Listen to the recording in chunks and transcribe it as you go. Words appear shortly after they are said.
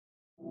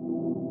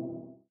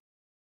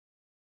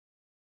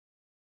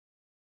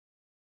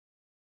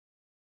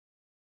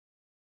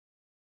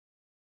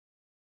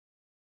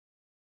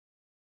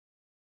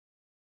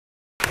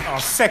Our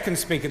second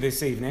speaker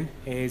this evening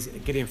is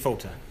Gideon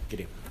Falter.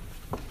 Gideon.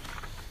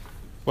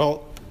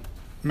 Well,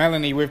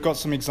 Melanie, we've got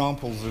some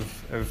examples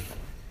of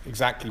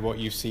exactly what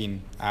you've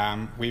seen.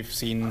 We've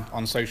seen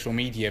on social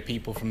media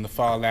people from the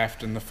far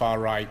left and the far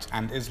right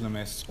and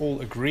Islamists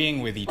all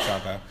agreeing with each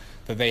other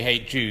that they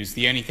hate Jews.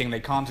 The only thing they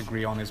can't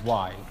agree on is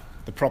why.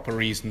 The proper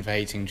reason for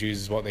hating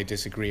Jews is what they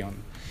disagree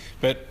on.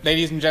 But,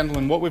 ladies and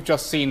gentlemen, what we've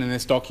just seen in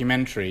this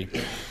documentary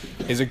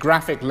is a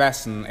graphic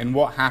lesson in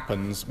what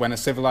happens when a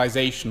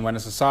civilization, when a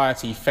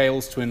society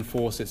fails to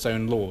enforce its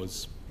own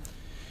laws.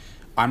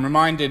 I'm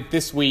reminded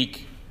this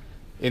week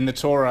in the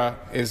Torah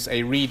is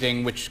a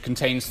reading which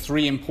contains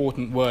three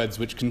important words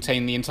which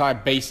contain the entire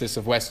basis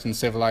of Western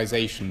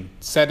civilization.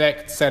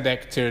 Tzedek,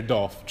 tzedek,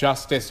 tirdof.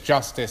 Justice,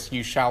 justice,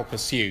 you shall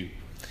pursue.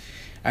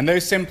 And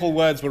those simple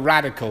words were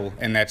radical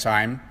in their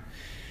time.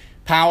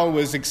 Power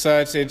was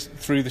exerted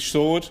through the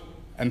sword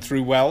and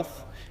through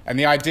wealth, and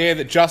the idea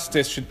that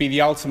justice should be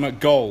the ultimate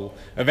goal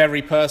of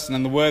every person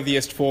and the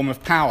worthiest form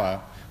of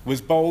power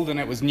was bold and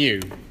it was new.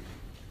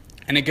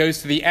 And it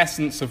goes to the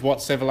essence of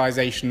what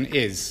civilization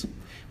is.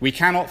 We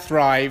cannot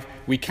thrive,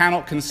 we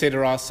cannot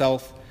consider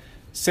ourselves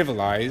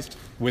civilized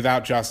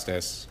without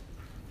justice.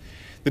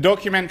 The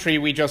documentary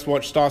we just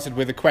watched started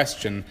with a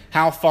question: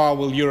 how far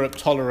will Europe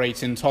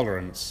tolerate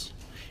intolerance?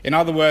 In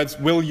other words,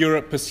 will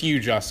Europe pursue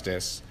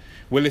justice?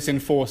 Will it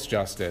enforce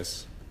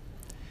justice?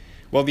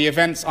 Well, the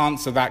events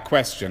answer that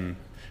question.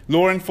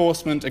 Law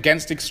enforcement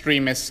against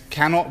extremists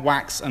cannot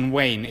wax and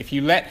wane. If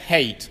you let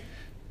hate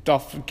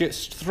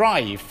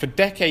thrive for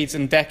decades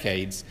and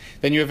decades,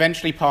 then you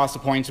eventually pass a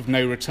point of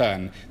no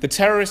return. The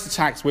terrorist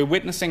attacks we're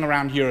witnessing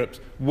around Europe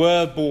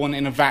were born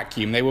in a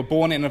vacuum. They were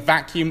born in a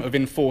vacuum of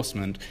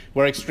enforcement,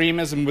 where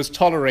extremism was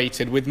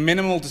tolerated with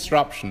minimal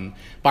disruption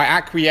by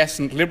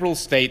acquiescent liberal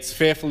states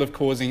fearful of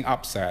causing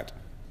upset.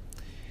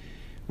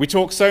 We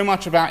talk so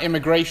much about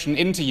immigration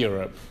into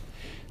Europe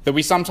that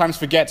we sometimes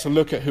forget to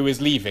look at who is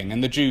leaving,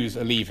 and the Jews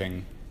are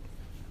leaving.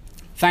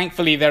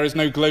 Thankfully, there is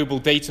no global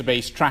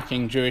database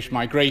tracking Jewish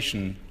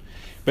migration,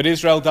 but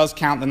Israel does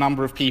count the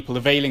number of people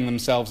availing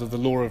themselves of the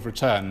law of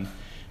return,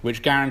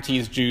 which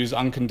guarantees Jews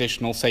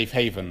unconditional safe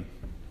haven.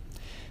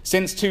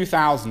 Since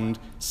 2000,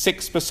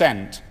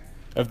 6%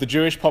 of the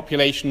Jewish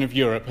population of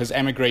Europe has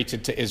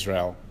emigrated to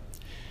Israel.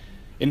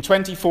 In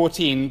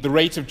 2014, the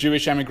rate of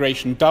Jewish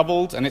emigration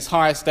doubled, and its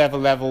highest ever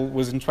level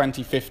was in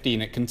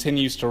 2015. It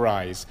continues to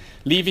rise.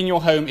 Leaving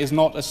your home is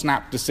not a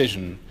snap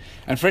decision,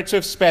 and for it to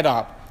have sped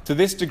up to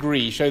this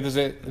degree shows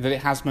that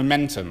it has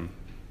momentum.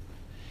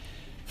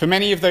 For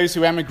many of those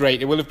who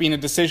emigrate, it will have been a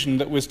decision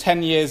that was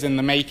 10 years in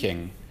the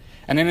making.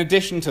 And in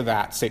addition to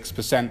that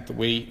 6% that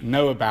we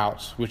know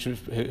about who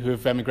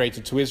have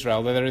emigrated to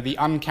Israel, there are the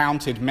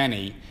uncounted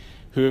many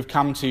who have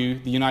come to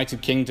the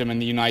United Kingdom and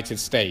the United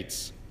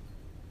States.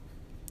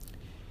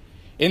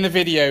 In the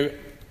video,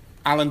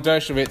 Alan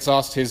Dershowitz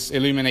asked his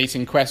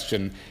illuminating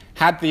question: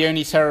 had the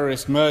only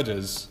terrorist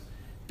murders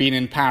been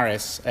in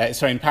Paris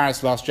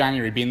last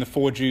January, been the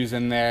 4 Jews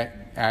in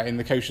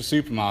the kosher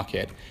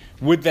supermarket,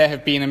 would there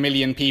have been 1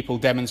 million people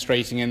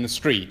demonstrating in the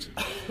street?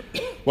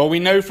 Well, we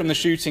know from the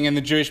shooting in the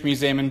Jewish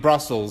Museum in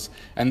Brussels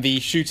and the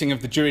shooting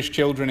of the Jewish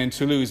children in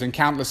Toulouse and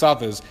countless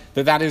others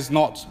that that is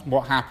not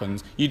what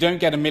happens. You don't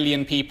get 1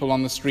 million people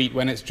on the street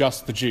when it's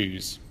just the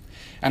Jews.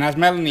 And as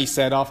Melanie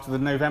said, after the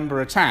November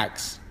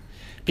attacks,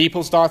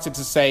 people started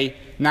to say,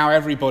 now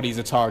everybody's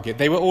a target.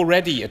 They were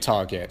already a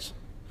target.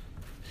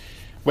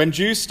 When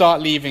Jews start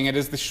leaving, it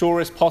is the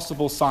surest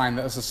possible sign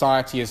that a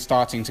society is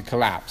starting to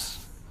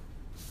collapse.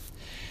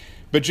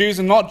 But Jews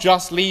are not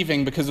just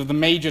leaving because of the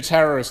major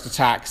terrorist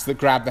attacks that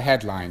grab the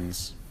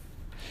headlines.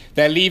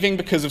 They're leaving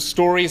because of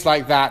stories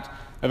like that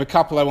of a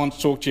couple I want to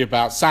talk to you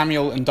about,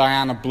 Samuel and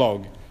Diana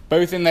Blogg,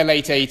 both in their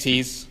late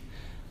 80s,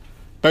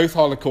 both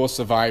Holocaust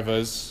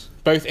survivors,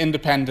 both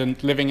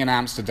independent, living in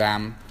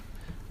Amsterdam.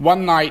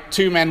 One night,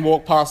 2 men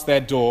walked past their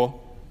door,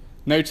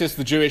 noticed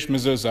the Jewish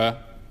mezuzah,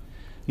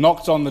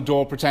 knocked on the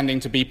door pretending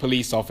to be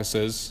police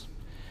officers,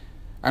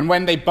 and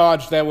when they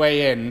barged their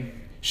way in,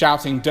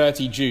 shouting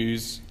 "dirty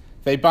Jews,"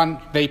 they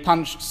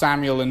punched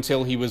Samuel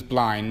until he was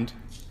blind.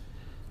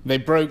 They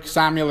broke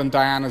Samuel and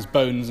Diana's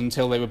bones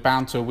until they were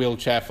bound to a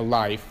wheelchair for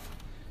life,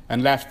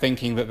 and left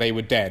thinking that they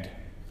were dead.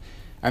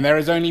 And there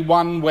is only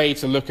one way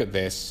to look at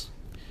this.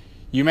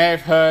 You may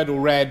have heard or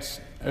read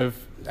of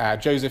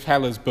Joseph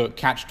Heller's book,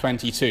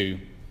 Catch-22.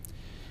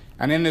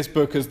 And in this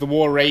book, as the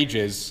war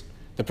rages,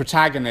 the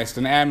protagonist,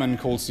 an airman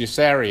called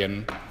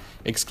Yossarian,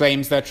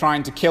 exclaims, "They're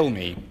trying to kill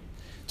me,"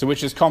 to which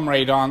his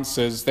comrade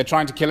answers, "They're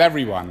trying to kill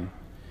everyone."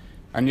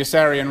 And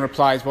Yossarian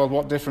replies, "Well,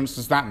 what difference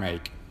does that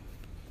make?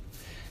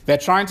 They're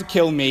trying to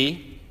kill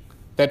me,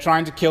 they're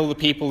trying to kill the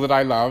people that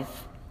I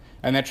love,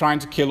 and they're trying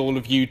to kill all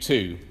of you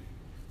too."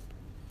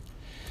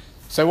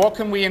 So what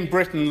can we in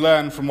Britain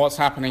learn from what's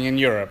happening in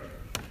Europe?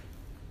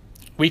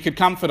 We could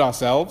comfort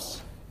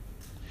ourselves.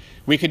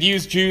 We could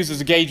use Jews as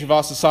a gauge of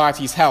our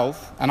society's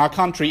health, and our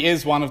country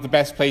is one of the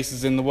best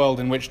places in the world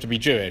in which to be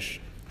Jewish.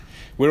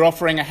 We're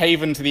offering a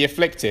haven to the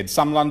afflicted.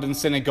 Some London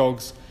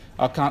synagogues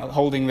are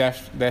holding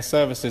their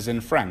services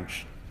in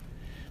French.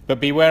 but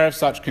beware of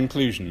such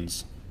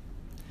conclusions.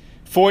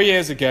 4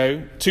 years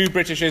ago, 2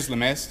 British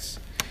Islamists,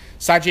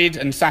 Sajid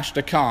and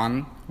Sashta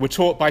Khan, were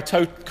caught by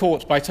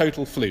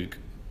total fluke.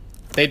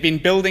 They'd been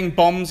building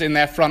bombs in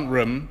their front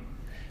room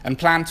and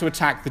planned to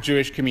attack the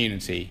Jewish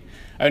community.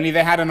 Only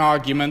they had an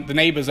argument, the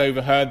neighbours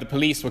overheard, the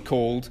police were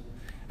called,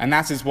 and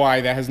that is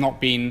why there has not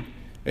been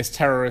this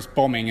terrorist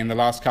bombing in the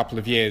last couple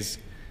of years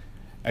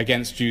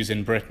against Jews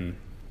in Britain.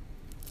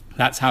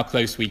 That's how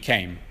close we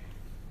came.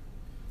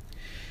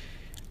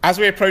 As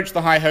we approach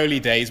the High Holy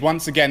Days,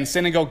 once again,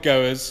 synagogue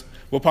goers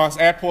will pass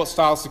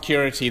airport-style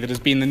security that has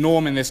been the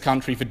norm in this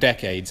country for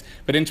decades.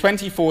 But in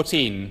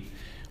 2014,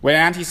 when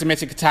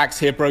anti-Semitic attacks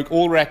here broke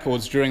all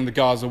records during the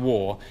Gaza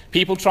war,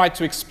 people tried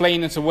to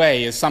explain it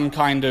away as some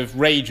kind of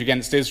rage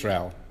against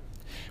Israel.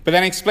 But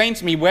then explain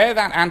to me where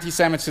that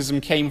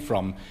anti-Semitism came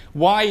from.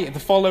 Why, the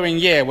following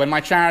year, when my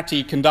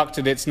charity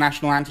conducted its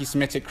national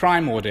anti-Semitic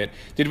crime audit,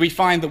 did we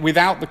find that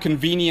without the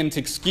convenient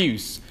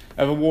excuse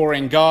of a war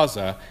in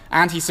Gaza,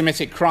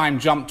 anti-Semitic crime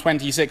jumped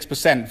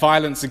 26%,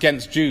 violence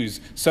against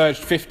Jews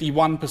surged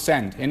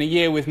 51% in a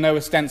year with no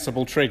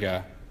ostensible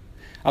trigger?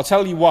 I'll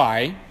tell you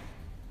why.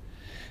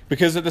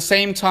 Because at the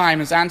same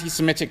time as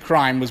anti-Semitic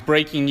crime was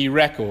breaking new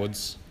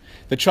records,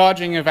 the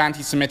charging of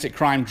anti-Semitic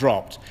crime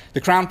dropped.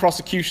 The Crown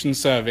Prosecution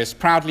Service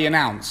proudly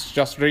announced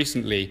just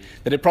recently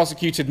that it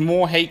prosecuted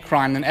more hate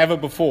crime than ever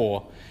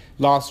before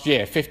last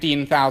year,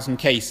 15,000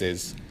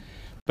 cases.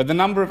 But the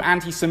number of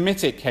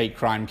anti-Semitic hate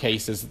crime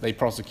cases that they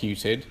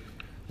prosecuted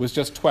was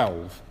just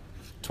 12.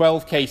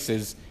 12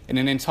 cases in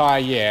an entire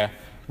year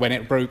when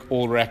it broke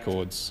all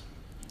records.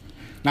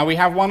 Now, we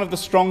have one of the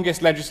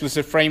strongest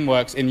legislative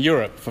frameworks in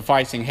Europe for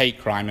fighting hate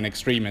crime and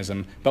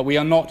extremism, but we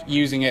are not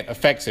using it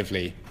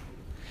effectively.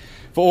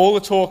 For all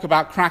the talk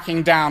about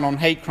cracking down on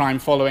hate crime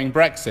following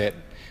Brexit,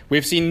 we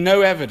have seen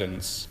no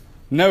evidence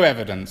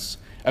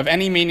of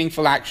any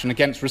meaningful action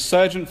against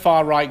resurgent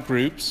far-right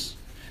groups.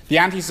 The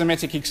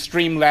anti-Semitic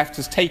extreme left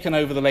has taken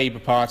over the Labour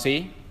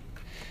Party,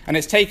 and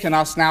it's taken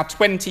us now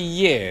 20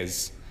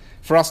 years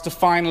for us to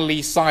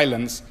finally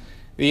silence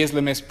the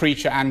Islamist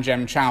preacher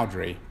Anjem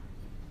Choudhury.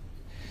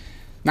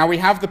 Now, we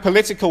have the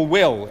political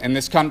will in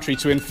this country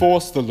to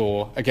enforce the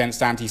law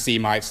against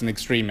anti-Semites and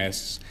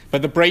extremists,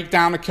 but the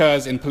breakdown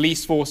occurs in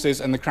police forces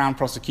and the Crown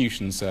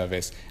Prosecution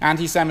Service.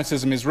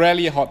 Anti-Semitism is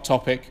rarely a hot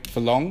topic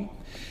for long.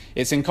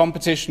 It's in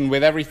competition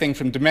with everything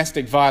from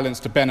domestic violence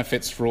to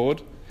benefits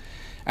fraud.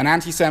 And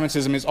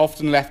anti-Semitism is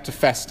often left to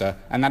fester,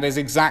 and that is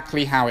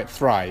exactly how it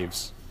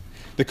thrives.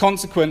 The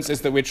consequence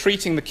is that we're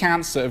treating the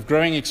cancer of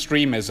growing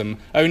extremism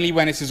only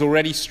when it is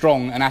already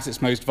strong and at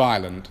its most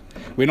violent.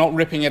 We're not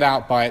ripping it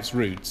out by its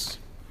roots.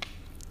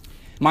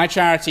 My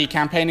charity,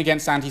 Campaign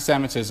Against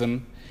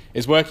Anti-Semitism,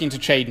 is working to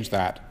change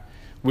that.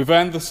 We've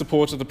earned the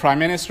support of the Prime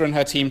Minister and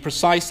her team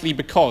precisely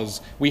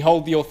because we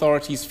hold the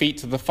authorities' feet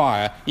to the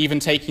fire, even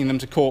taking them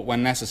to court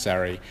when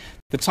necessary.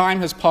 The time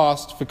has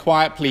passed for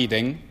quiet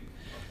pleading.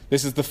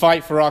 This is the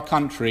fight for our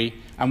country,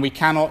 and we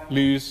cannot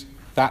lose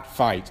that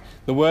fight.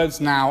 The words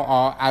now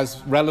are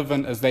as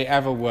relevant as they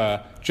ever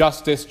were.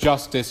 Justice,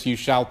 justice, you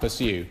shall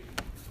pursue.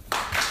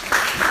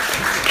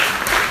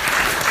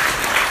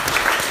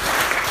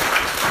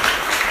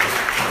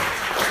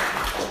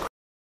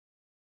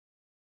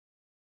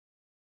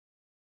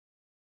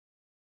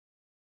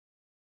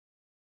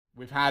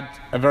 We've had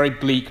a very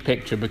bleak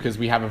picture because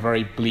we have a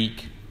very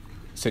bleak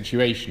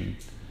situation.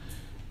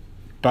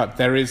 But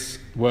there is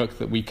work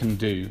that we can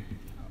do.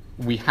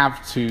 We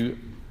have to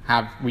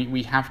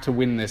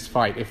win this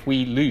fight. If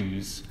we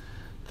lose,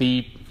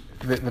 the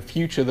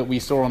future that we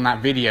saw on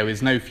that video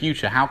is no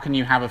future. How can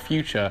you have a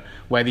future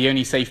where the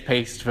only safe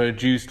place for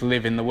Jews to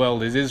live in the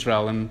world is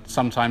Israel, and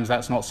sometimes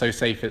that's not so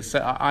safe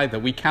either?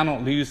 We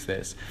cannot lose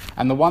this.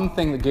 And the one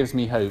thing that gives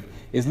me hope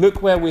is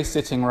look where we're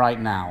sitting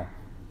right now,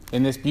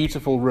 in this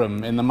beautiful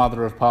room in the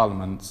Mother of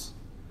Parliaments.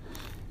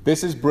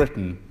 This is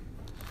Britain.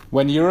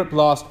 When Europe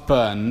last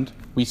burned,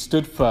 we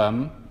stood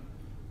firm.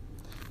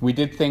 We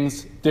did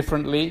things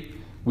differently.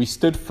 We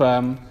stood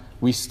firm.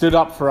 We stood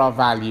up for our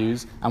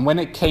values. And when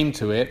it came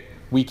to it,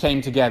 we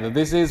came together.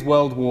 This is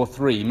World War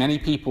III. Many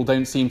people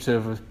don't seem to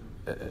have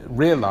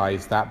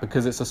realized that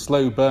because it's a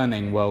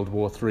slow-burning World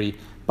War III.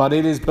 But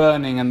it is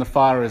burning and the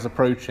fire is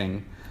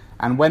approaching.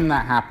 And when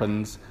that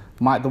happens,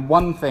 the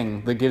one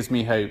thing that gives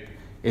me hope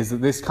is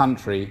that this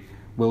country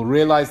will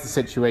realize the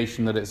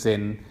situation that it's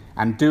in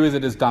and do as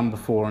it has done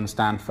before and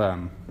stand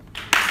firm.